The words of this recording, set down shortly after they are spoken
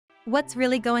What's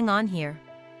really going on here?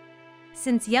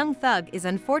 Since young Thug is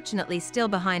unfortunately still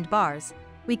behind bars,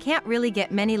 we can't really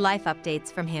get many life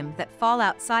updates from him that fall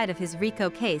outside of his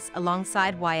RICO case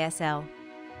alongside YSL.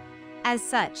 As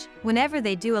such, whenever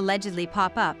they do allegedly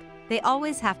pop up, they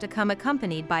always have to come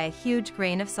accompanied by a huge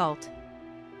grain of salt.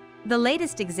 The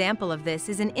latest example of this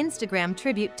is an Instagram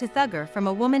tribute to Thugger from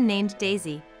a woman named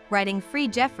Daisy, writing "Free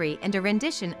Jeffrey" and a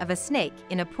rendition of a snake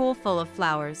in a pool full of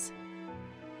flowers.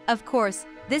 Of course,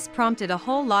 this prompted a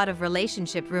whole lot of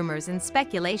relationship rumors and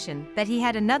speculation that he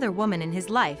had another woman in his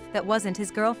life that wasn't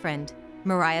his girlfriend,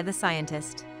 Mariah the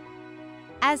scientist.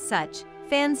 As such,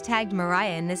 fans tagged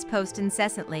Mariah in this post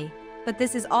incessantly, but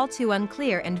this is all too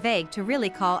unclear and vague to really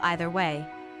call either way.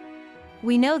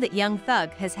 We know that young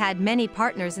Thug has had many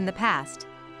partners in the past,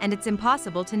 and it's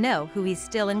impossible to know who he's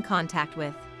still in contact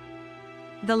with.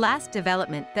 The last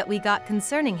development that we got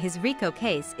concerning his RICO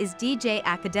case is DJ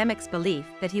Academic's belief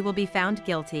that he will be found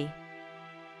guilty.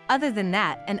 Other than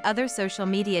that and other social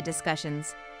media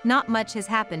discussions, not much has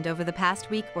happened over the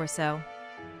past week or so.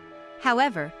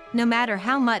 However, no matter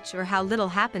how much or how little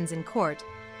happens in court,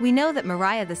 we know that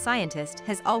Mariah the scientist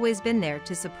has always been there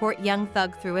to support young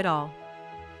Thug through it all.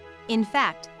 In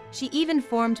fact, she even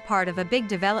formed part of a big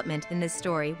development in this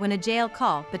story when a jail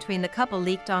call between the couple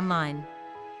leaked online.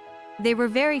 They were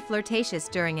very flirtatious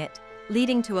during it,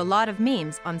 leading to a lot of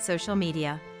memes on social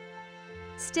media.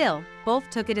 Still, both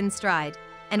took it in stride,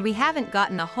 and we haven't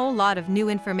gotten a whole lot of new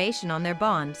information on their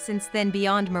bond since then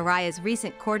beyond Mariah's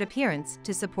recent court appearance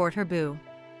to support her boo.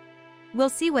 We'll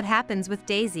see what happens with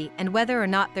Daisy and whether or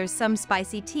not there's some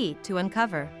spicy tea to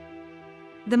uncover.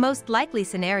 The most likely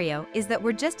scenario is that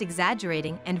we're just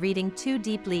exaggerating and reading too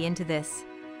deeply into this.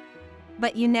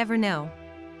 But you never know.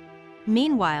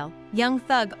 Meanwhile, young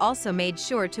Thug also made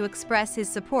sure to express his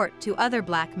support to other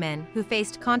black men who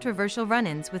faced controversial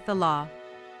run-ins with the law.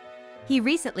 He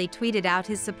recently tweeted out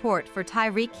his support for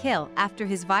Tyreek Hill after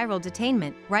his viral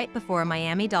detainment right before a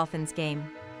Miami Dolphins game.